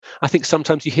I think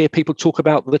sometimes you hear people talk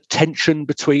about the tension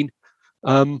between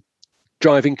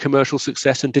driving commercial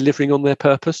success and delivering on their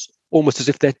purpose, almost as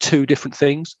if they're two different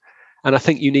things. And I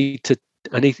think you need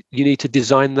to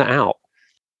design that out.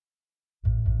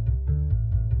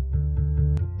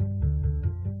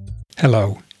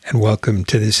 Hello, and welcome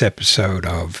to this episode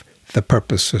of The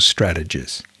Purpose of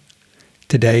Strategies.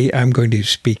 Today, I'm going to be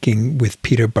speaking with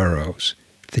Peter Burrows,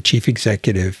 the Chief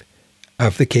Executive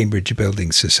of the Cambridge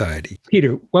Building Society.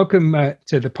 Peter, welcome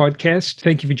to the podcast.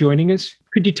 Thank you for joining us.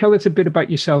 Could you tell us a bit about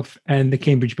yourself and the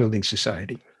Cambridge Building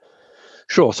Society?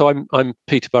 Sure. So I'm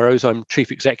Peter Burrows. I'm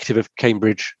Chief Executive of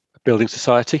Cambridge Building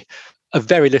Society. A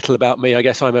very little about me. I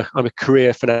guess I'm a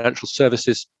career financial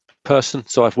services person.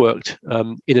 So I've worked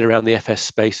in and around the FS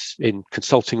space in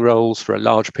consulting roles for a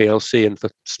large PLC and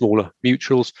for smaller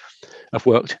mutuals. I've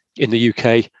worked in the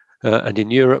UK and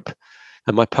in Europe,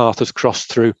 and my path has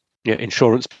crossed through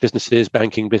insurance businesses,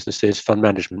 banking businesses, fund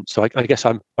management. So I guess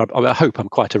I hope I'm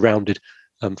quite a rounded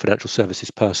financial services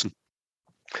person.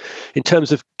 In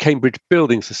terms of Cambridge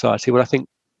Building Society, well, I think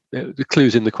the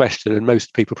clue's in the question, and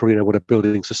most people probably know what a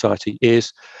building society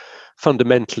is.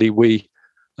 Fundamentally, we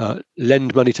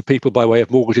lend money to people by way of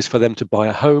mortgages for them to buy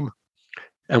a home,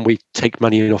 and we take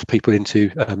money off people into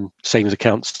savings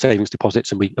accounts, savings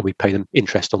deposits, and we pay them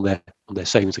interest on their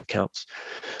savings accounts.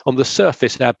 On the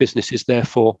surface, our business is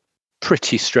therefore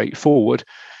pretty straightforward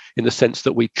in the sense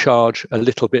that we charge a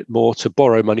little bit more to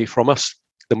borrow money from us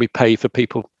than we pay for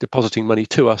people depositing money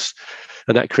to us,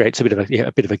 and that creates a bit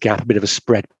of a gap, a bit of a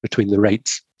spread between the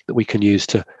rates that we can use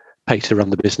to pay to run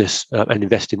the business and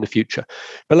invest in the future.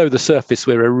 Below the surface,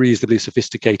 we're a reasonably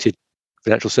sophisticated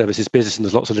financial services business, and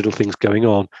there's lots of little things going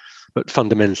on, but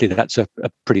fundamentally, that's a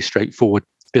pretty straightforward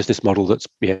business model that's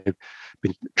been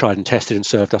tried and tested and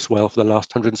served us well for the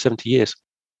last 170 years.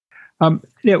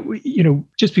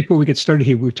 Just before we get started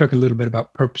here, we were talking a little bit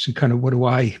about purpose and kind of what do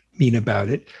I mean about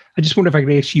it. I just wonder if I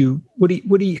could ask you,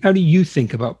 how do you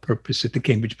think about purpose at the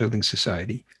Cambridge Building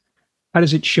Society? How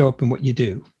does it show up in what you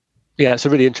do? Yeah, it's a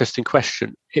really interesting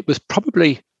question. It was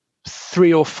probably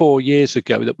 3 or 4 years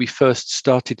ago that we first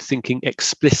started thinking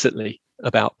explicitly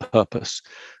about purpose,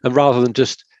 and rather than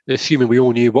just assuming we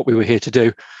all knew what we were here to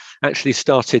do, actually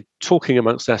started talking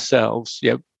amongst ourselves.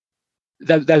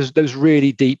 Those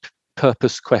really deep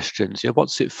purpose questions.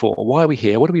 What's it for? Why are we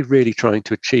here? What are we really trying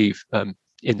to achieve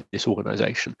in this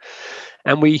organisation?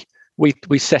 And we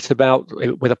set about,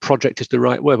 whether project is the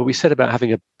right word, but we set about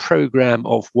having a programme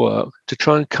of work to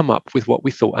try and come up with what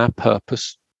we thought our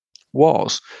purpose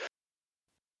was.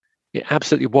 It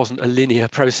absolutely wasn't a linear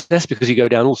process, because you go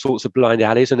down all sorts of blind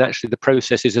alleys, and actually the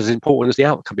process is as important as the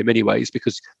outcome in many ways,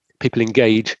 because people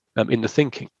engage in the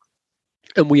thinking.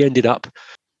 And we ended up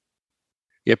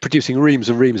producing reams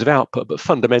and reams of output, but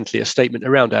fundamentally a statement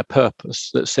around our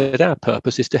purpose that said our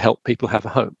purpose is to help people have a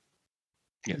home.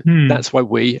 That's why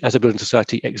we, as a building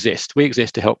society, exist. We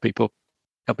exist to help people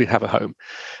have a home.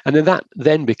 And then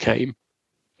that became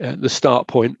the start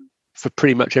point for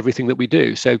pretty much everything that we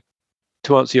do. So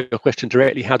to answer your question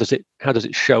directly, how does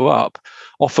it show up?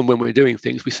 Often when we're doing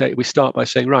things, we start by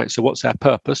saying, right, so what's our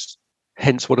purpose?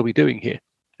 Hence, what are we doing here?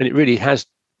 And it really has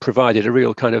provided a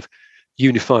real kind of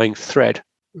unifying thread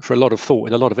for a lot of thought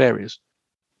in a lot of areas.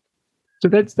 So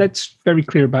that's very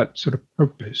clear about sort of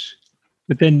purpose.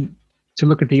 But then to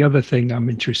look at the other thing I'm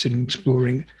interested in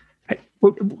exploring,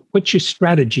 what's your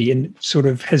strategy, and sort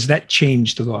of has that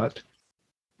changed a lot?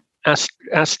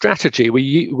 Our strategy, we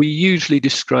usually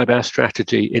describe our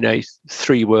strategy in a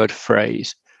 3-word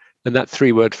phrase. And that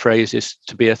 3-word phrase is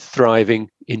to be a thriving,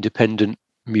 independent,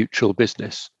 mutual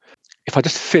business. If I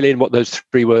just fill in what those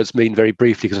 3 words mean very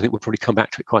briefly, because I think we'll probably come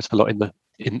back to it quite a lot in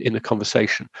the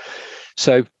conversation.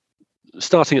 So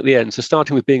starting at the end, so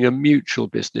starting with being a mutual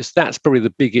business, that's probably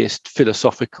the biggest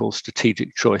philosophical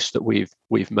strategic choice that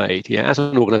we've made. As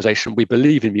an organisation, we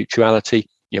believe in mutuality.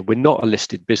 We're not a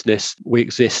listed business. We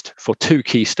exist for 2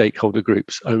 key stakeholder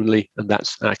groups only, and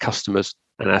that's our customers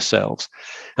and ourselves.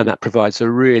 And that provides a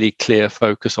really clear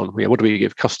focus on what do we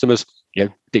give customers?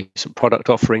 Decent product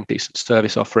offering, decent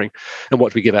service offering, and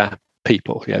what do we give our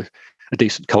people? A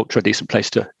decent culture, a decent place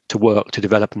to work, to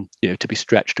develop, and to be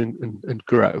stretched and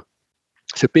grow.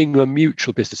 So being a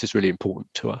mutual business is really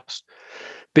important to us.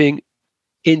 Being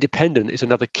independent is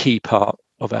another key part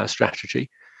of our strategy.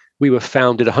 We were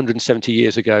founded 170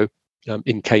 years ago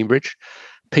in Cambridge.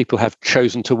 People have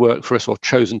chosen to work for us or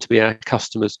chosen to be our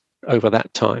customers over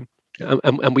that time.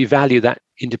 And we value that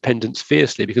independence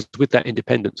fiercely, because with that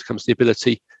independence comes the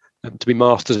ability to be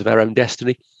masters of our own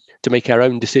destiny, to make our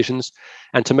own decisions,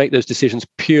 and to make those decisions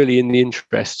purely in the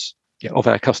interests of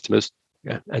our customers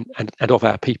and of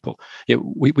our people.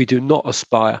 We do not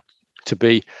aspire to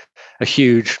be a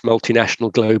huge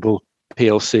multinational global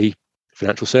PLC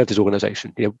financial services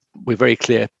organization. We're very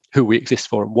clear who we exist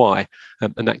for and why,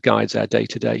 and that guides our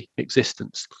day-to-day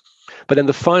existence. But then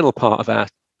the final part of our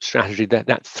strategy,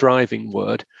 that thriving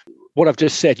word, what I've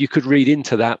just said, you could read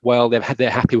into that, well, they're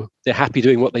happy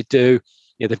doing what they do.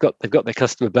 They've got their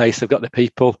customer base, they've got their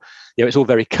people. It's all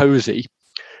very cozy.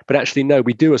 But actually, no,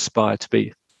 we do aspire to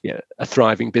be a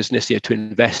thriving business, to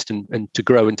invest and to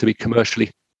grow and to be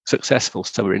commercially successful.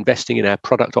 So we're investing in our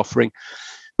product offering.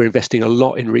 We're investing a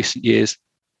lot in recent years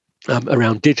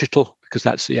around digital, because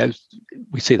that's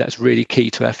we see that's really key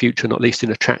to our future, not least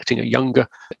in attracting a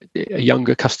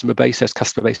younger customer base as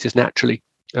customer bases naturally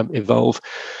evolve.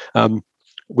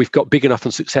 We've got big enough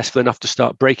and successful enough to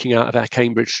start breaking out of our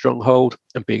Cambridge stronghold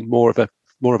and being more of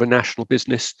a national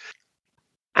business.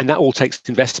 And that all takes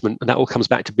investment, and that all comes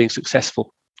back to being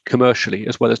successful commercially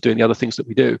as well as doing the other things that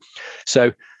we do.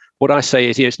 So what I say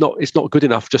is, it's not good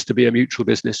enough just to be a mutual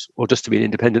business or just to be an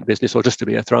independent business or just to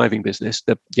be a thriving business.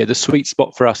 The sweet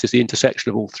spot for us is the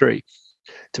intersection of all three.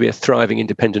 To be a thriving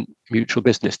independent mutual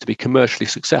business, to be commercially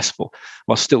successful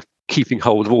while still keeping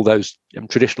hold of all those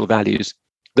traditional values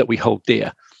that we hold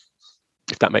dear,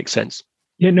 if that makes sense.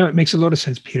 Yeah, no, it makes a lot of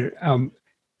sense, Peter.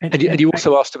 And you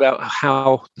also asked about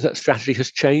how that strategy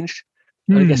has changed.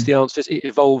 I guess the answer is it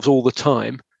evolves all the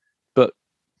time, but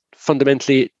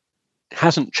fundamentally it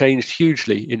hasn't changed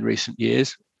hugely in recent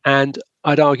years. And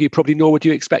I'd argue probably nor would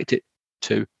you expect it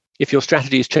to. If your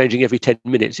strategy is changing every 10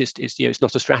 minutes, it's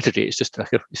not a strategy. It's just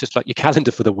like your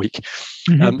calendar for the week.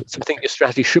 So I think your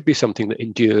strategy should be something that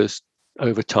endures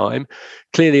over time.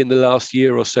 Clearly, in the last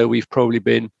year or so, we've probably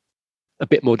been a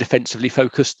bit more defensively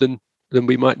focused than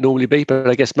we might normally be. But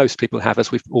I guess most people have,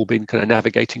 as we've all been kind of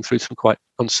navigating through some quite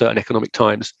uncertain economic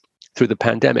times through the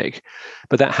pandemic.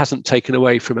 But that hasn't taken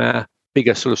away from our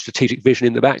bigger sort of strategic vision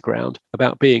in the background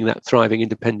about being that thriving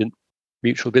independent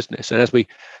mutual business. And as we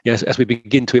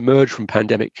begin to emerge from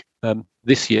pandemic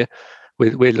this year,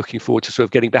 we're looking forward to sort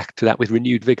of getting back to that with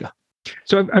renewed vigor.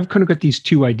 So I've kind of got these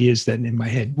two ideas then in my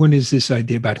head. One is this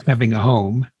idea about having a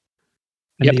home,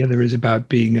 and the other is about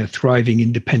being a thriving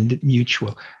independent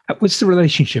mutual. What's the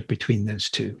relationship between those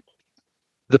two?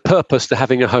 The purpose to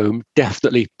having a home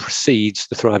definitely precedes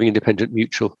the thriving independent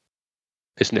mutual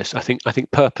business. I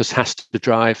think purpose has to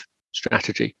drive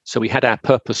strategy. So we had our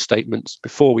purpose statements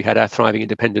before we had our thriving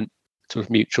independent sort of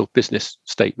mutual business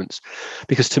statements,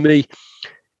 because to me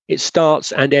it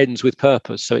starts and ends with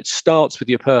purpose. So it starts with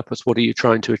your purpose. What are you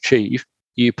trying to achieve?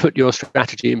 You put your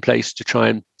strategy in place to try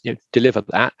and deliver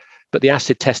that. But the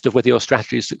acid test of whether your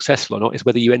strategy is successful or not is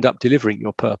whether you end up delivering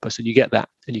your purpose, and you get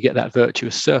that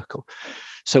virtuous circle.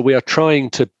 So we are trying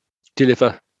to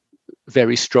deliver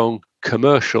very strong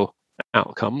commercial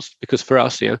outcomes, because for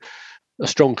us, a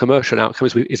strong commercial outcome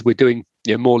is we're doing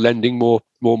more lending, more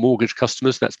mortgage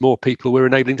customers. That's more people we're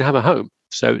enabling to have a home.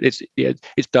 So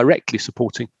it's directly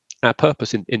supporting our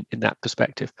purpose in that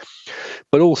perspective.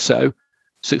 But also,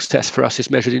 success for us is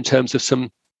measured in terms of some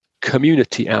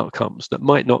community outcomes that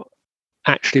might not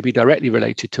actually be directly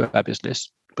related to our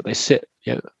business, but they sit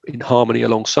in harmony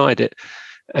alongside it,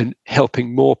 and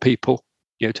helping more people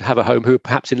to have a home who are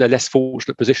perhaps in a less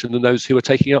fortunate position than those who are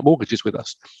taking out mortgages with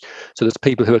us. So there's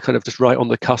people who are kind of just right on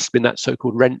the cusp in that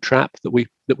so-called rent trap that we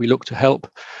look to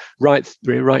help, right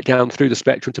down through the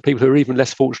spectrum to people who are even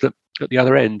less fortunate at the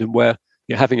other end, and where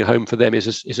having a home for them is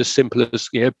as simple as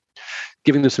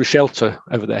giving them some shelter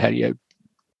over their head,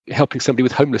 helping somebody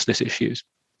with homelessness issues.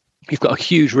 You've got a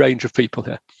huge range of people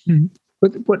here.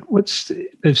 What's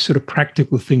the sort of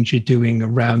practical things you're doing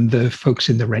around the folks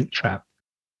in the rent trap?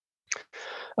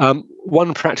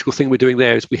 One practical thing we're doing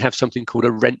there is we have something called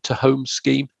a rent-to-home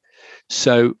scheme.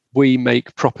 So we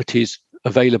make properties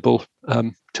available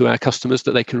to our customers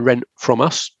that they can rent from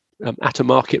us at a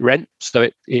market rent. So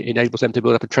it enables them to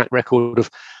build up a track record of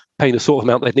paying the sort of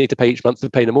amount they'd need to pay each month for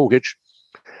paying a mortgage.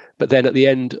 But then at the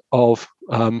end of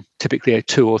typically a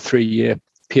 2 or 3 year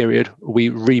period, we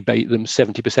rebate them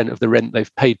 70% of the rent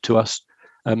they've paid to us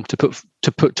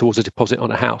to put towards a deposit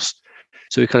on a house.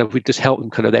 So we just help them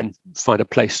kind of then find a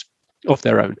place of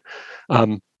their own.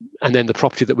 And then the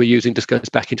property that we're using just goes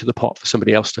back into the pot for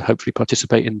somebody else to hopefully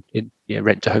participate in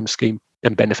rent-to-home scheme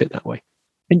and benefit that way.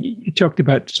 And you talked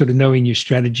about sort of knowing your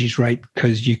strategies right,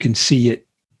 because you can see it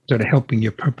sort of helping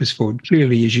your purpose forward.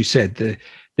 Clearly, as you said, the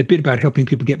bit about helping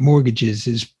people get mortgages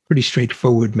is pretty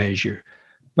straightforward measure.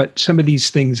 But some of these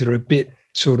things that are a bit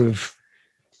sort of,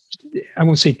 I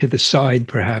won't say to the side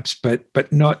perhaps,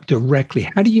 but not directly.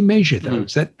 How do you measure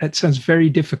those? That sounds very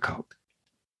difficult.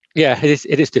 Yeah,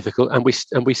 it is difficult, and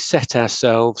we set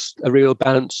ourselves a real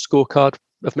balanced scorecard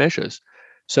of measures.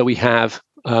 So we have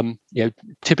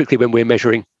typically when we're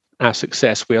measuring our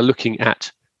success, we are looking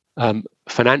at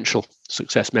financial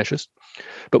success measures,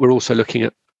 but we're also looking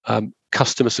at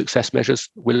customer success measures,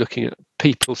 we're looking at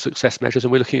people success measures,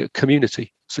 and we're looking at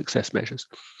community success measures.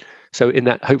 So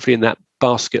hopefully in that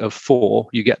basket of 4,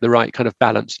 you get the right kind of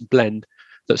balance and blend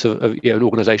that's an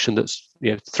organization that's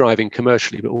thriving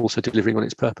commercially, but also delivering on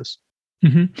its purpose.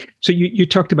 Mm-hmm. So you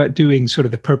talked about doing sort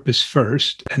of the purpose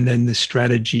first and then the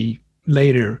strategy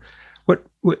later.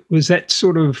 What was that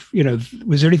sort of,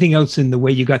 was there anything else in the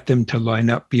way you got them to line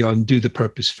up beyond do the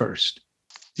purpose first?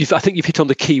 I think you've hit on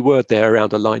the key word there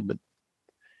around alignment,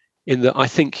 in that I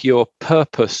think your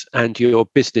purpose and your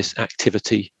business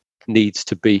activity needs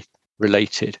to be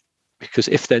related, because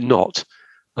if they're not,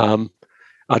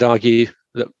 I'd argue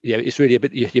that it's really a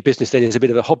bit, your business then is a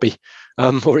bit of a hobby,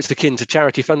 or it's akin to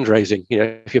charity fundraising.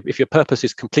 If your purpose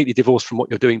is completely divorced from what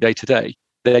you're doing day to day,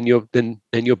 then your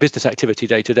business activity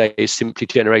day to day is simply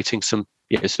generating some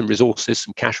resources,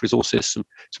 some cash resources, some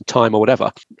time or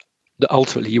whatever that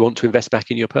ultimately you want to invest back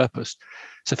in your purpose.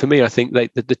 So for me, I think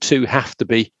the two have to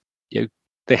be,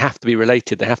 they have to be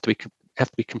related. They have to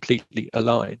be completely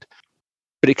aligned.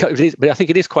 But I think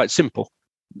it is quite simple.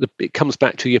 It comes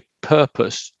back to your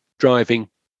purpose driving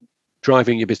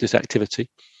your business activity.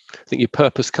 I think your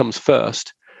purpose comes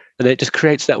first, and then it just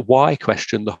creates that why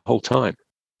question the whole time.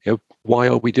 Why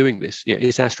are we doing this?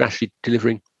 Is our strategy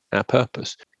delivering our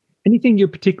purpose? Anything you're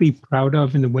particularly proud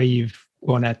of in the way you've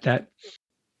gone at that?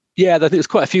 Yeah, I think there's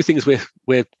quite a few things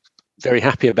we're very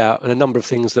happy about, and a number of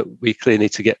things that we clearly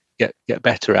need to get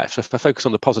better at. So if I focus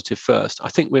on the positive first, I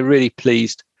think we're really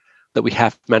pleased that we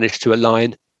have managed to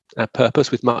align our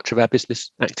purpose with much of our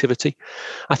business activity.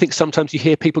 I think sometimes you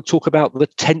hear people talk about the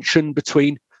tension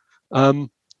between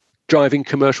driving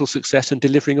commercial success and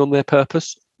delivering on their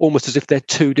purpose, almost as if they're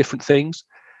two different things.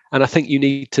 And I think you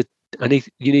need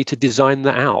to design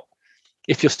that out.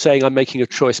 If you're saying I'm making a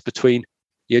choice between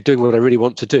doing what I really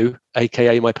want to do,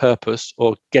 aka my purpose,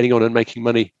 or getting on and making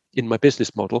money in my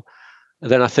business model,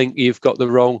 then I think you've got the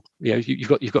wrong you've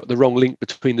got the wrong link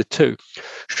between the two.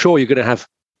 Sure, you're going to have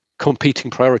competing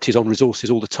priorities on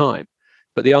resources all the time,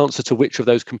 but the answer to which of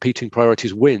those competing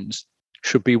priorities wins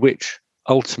should be which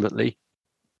ultimately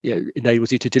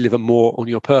enables you to deliver more on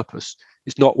your purpose.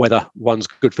 It's not whether one's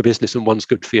good for business and one's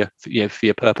good for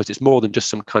your purpose. It's more than just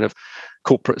some kind of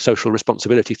corporate social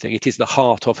responsibility thing. It is the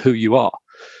heart of who you are.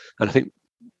 And I think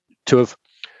to have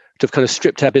kind of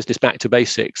stripped our business back to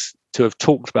basics, to have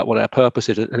talked about what our purpose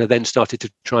is, and have then started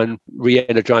to try and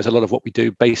re-energize a lot of what we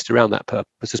do based around that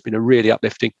purpose has been a really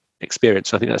uplifting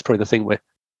experience. I think that's probably the thing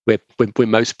we're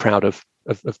most proud of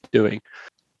doing.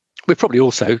 We're probably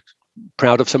also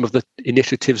proud of some of the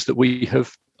initiatives that we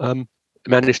have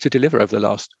managed to deliver over the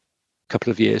last couple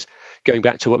of years. Going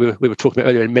back to what we were talking about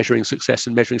earlier in measuring success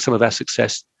and measuring some of our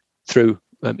success through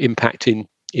impact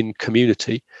in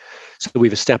community. So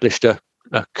we've established a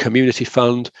community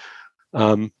fund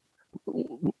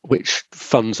which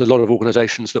funds a lot of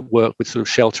organisations that work with sort of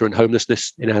shelter and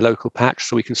homelessness in our local patch.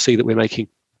 So we can see that we're making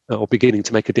or beginning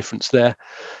to make a difference there.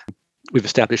 We've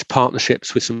established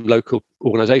partnerships with some local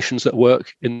organisations that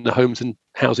work in the homes and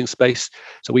housing space,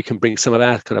 so we can bring some of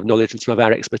our kind of knowledge and some of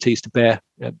our expertise to bear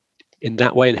in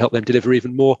that way and help them deliver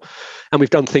even more. And we've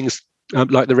done things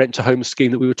like the rent to home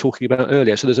scheme that we were talking about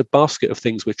earlier. So there's a basket of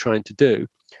things we're trying to do.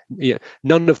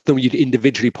 None of them you'd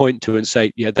individually point to and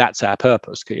say, that's our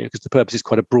purpose, because the purpose is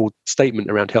quite a broad statement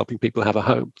around helping people have a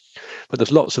home. But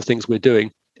there's lots of things we're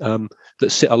doing that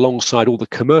sit alongside all the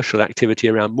commercial activity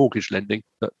around mortgage lending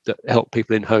that help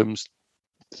people in homes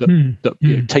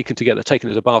that taken together, taken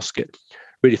as a basket,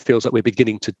 really feels like we're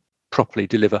beginning to properly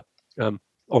deliver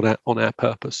on our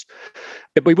purpose.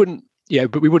 But we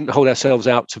wouldn't hold ourselves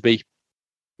out to be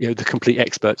the complete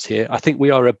experts here. I think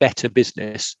we are a better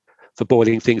business for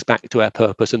boiling things back to our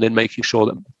purpose and then making sure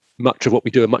that much of what we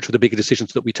do and much of the bigger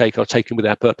decisions that we take are taken with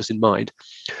our purpose in mind.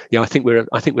 I think we're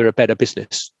a better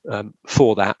business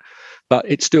for that, but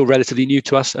it's still relatively new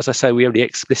to us. As I say, we only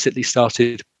explicitly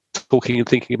started talking and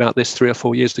thinking about this 3 or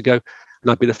 4 years ago,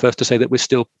 and I'd be the first to say that we're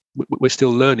still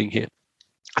learning here.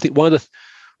 I think one of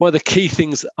the key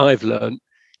things that I've learned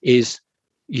is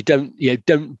you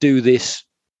don't do this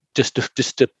just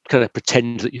to kind of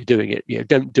pretend that you're doing it.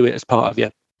 Don't do it as part of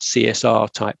your CSR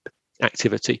type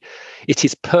activity. It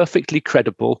is perfectly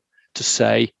credible to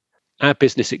say our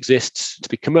business exists to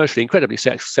be commercially incredibly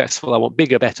successful. I want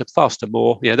bigger, better, faster,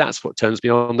 more. That's what turns me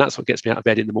on. That's what gets me out of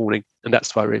bed in the morning, and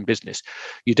that's why we're in business.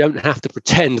 You don't have to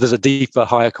pretend there's a deeper,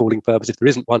 higher calling purpose if there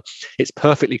isn't one. It's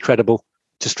perfectly credible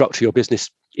to structure your business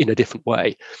in a different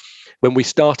way. When we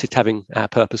started having our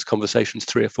purpose conversations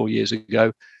 3 or 4 years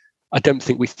ago, I don't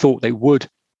think we thought they would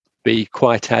be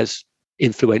quite as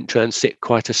influential and sit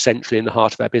quite essentially in the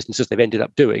heart of our business as they've ended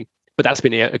up doing. But that's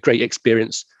been a great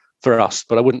experience for us.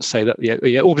 But I wouldn't say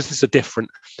that all businesses are different,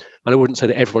 and I wouldn't say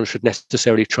that everyone should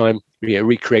necessarily try and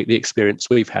recreate the experience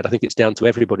we've had. I think it's down to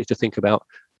everybody to think about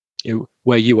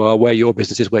where you are, where your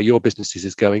business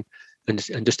is going,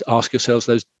 and just ask yourselves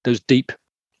those deep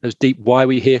why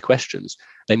we hear questions.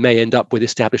 They may end up with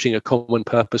establishing a common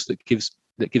purpose that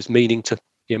gives meaning to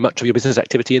much of your business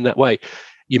activity. In that way,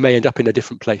 you may end up in a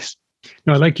different place.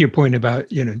 No, I like your point about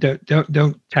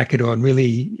don't tack it on.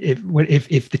 Really,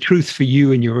 if the truth for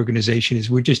you and your organization is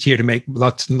we're just here to make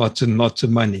lots and lots and lots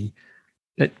of money,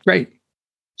 that's great.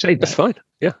 Say that. That's fine.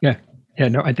 Yeah.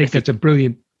 No, I think that's a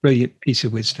brilliant piece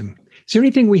of wisdom. Is there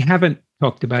anything we haven't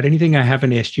talked about? Anything I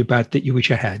haven't asked you about that you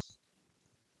wish I had?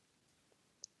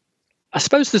 I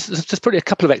suppose there's probably a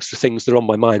couple of extra things that are on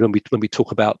my mind when we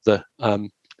talk about the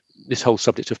this whole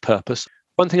subject of purpose.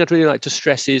 One thing I'd really like to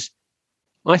stress is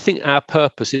I think our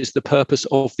purpose is the purpose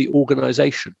of the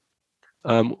organization.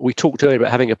 We talked earlier about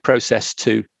having a process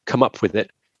to come up with it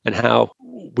and how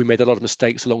we made a lot of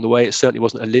mistakes along the way. It certainly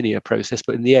wasn't a linear process,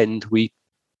 but in the end, we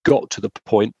got to the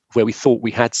point where we thought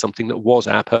we had something that was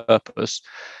our purpose.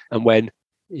 And when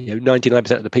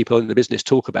 99% of the people in the business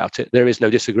talk about it, there is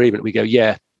no disagreement. We go,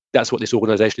 yeah, that's what this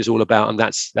organization is all about, and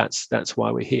that's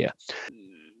why we're here.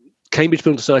 Cambridge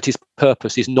Building Society's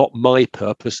purpose is not my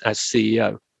purpose as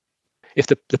CEO. If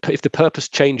the purpose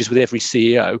changes with every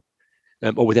CEO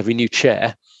or with every new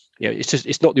chair,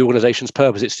 it's not the organization's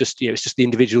purpose. It's just the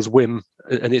individual's whim,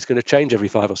 and it's going to change every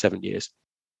 5 or 7 years.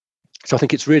 So I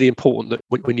think it's really important that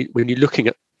when you're looking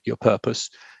at your purpose,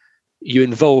 you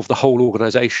involve the whole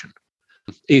organization.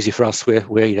 Easy for us,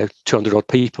 we're 200 odd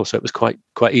people, so it was quite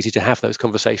easy to have those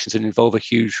conversations and involve a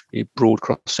huge, broad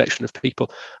cross section of people.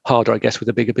 Harder, I guess, with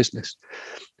a bigger business.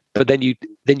 But then you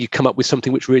come up with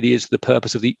something which really is the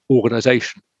purpose of the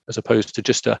organization, as opposed to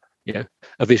just a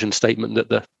vision statement that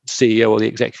the CEO or the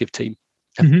executive team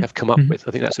have come up with.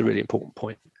 I think that's a really important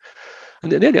point.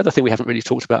 And then the only other thing we haven't really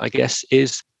talked about, I guess,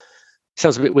 is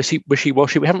sounds a bit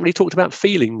wishy-washy. We haven't really talked about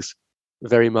feelings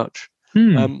very much.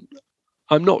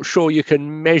 I'm not sure you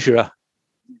can measure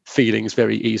feelings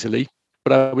very easily,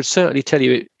 but I would certainly tell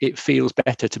you it feels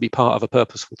better to be part of a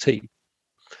purposeful team.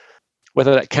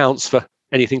 Whether that counts for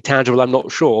anything tangible, I'm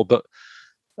not sure, but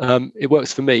it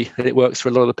works for me, and it works for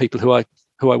a lot of the people who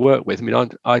I work with. I mean,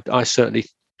 I certainly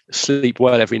sleep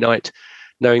well every night,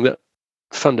 knowing that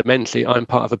fundamentally I'm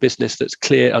part of a business that's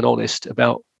clear and honest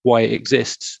about why it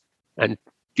exists, and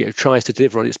tries to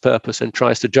deliver on its purpose, and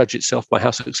tries to judge itself by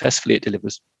how successfully it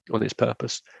delivers on its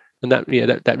purpose. And that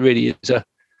really is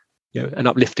an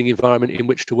uplifting environment in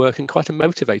which to work, and quite a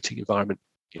motivating environment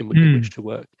in which to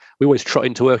work. We always trot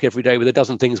into work every day with a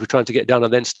dozen things we're trying to get done,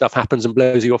 and then stuff happens and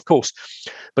blows you off course.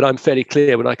 But I'm fairly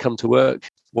clear when I come to work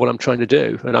what I'm trying to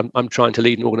do, and I'm trying to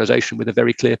lead an organization with a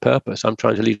very clear purpose. I'm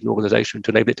trying to lead an organization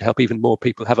to enable it to help even more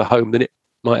people have a home than it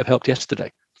might have helped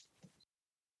yesterday.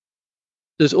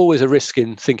 There's always a risk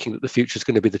in thinking that the future is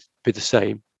going to be the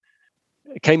same.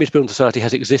 Cambridge Building Society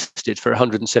has existed for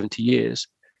 170 years.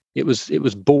 It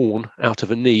was born out of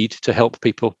a need to help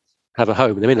people have a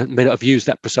home. They may not have used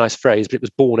that precise phrase, but it was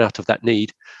born out of that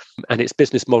need. And its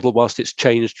business model, whilst it's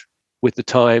changed with the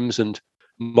times and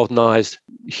modernized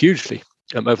hugely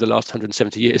over the last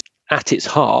 170 years, at its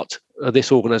heart,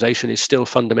 this organization is still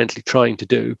fundamentally trying to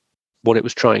do what it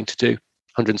was trying to do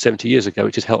 170 years ago,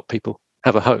 which is help people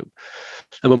have a home.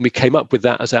 And when we came up with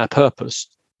that as our purpose,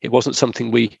 it wasn't something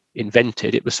we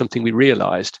invented. It was something we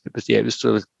realized. It was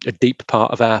sort of a deep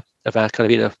part of our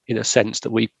kind of inner sense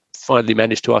that we finally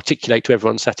managed to articulate to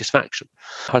everyone's satisfaction.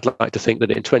 I'd like to think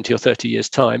that in 20 or 30 years'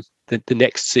 time, the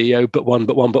next CEO, but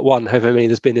one, however many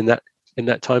there's been in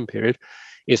that time period,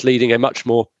 is leading a much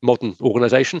more modern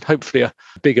organization, hopefully a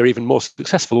bigger, even more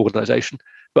successful organization,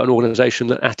 but an organization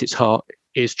that at its heart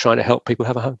is trying to help people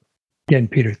have a home. Again,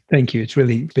 Peter, thank you. It's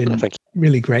really been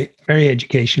really great, very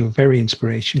educational, very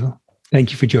inspirational.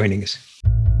 Thank you for joining us.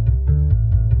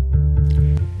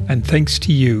 And thanks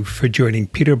to you for joining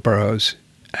Peter Burrows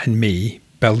and me,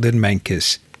 Belden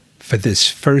Mankus, for this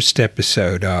first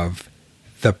episode of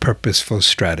The Purposeful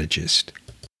Strategist.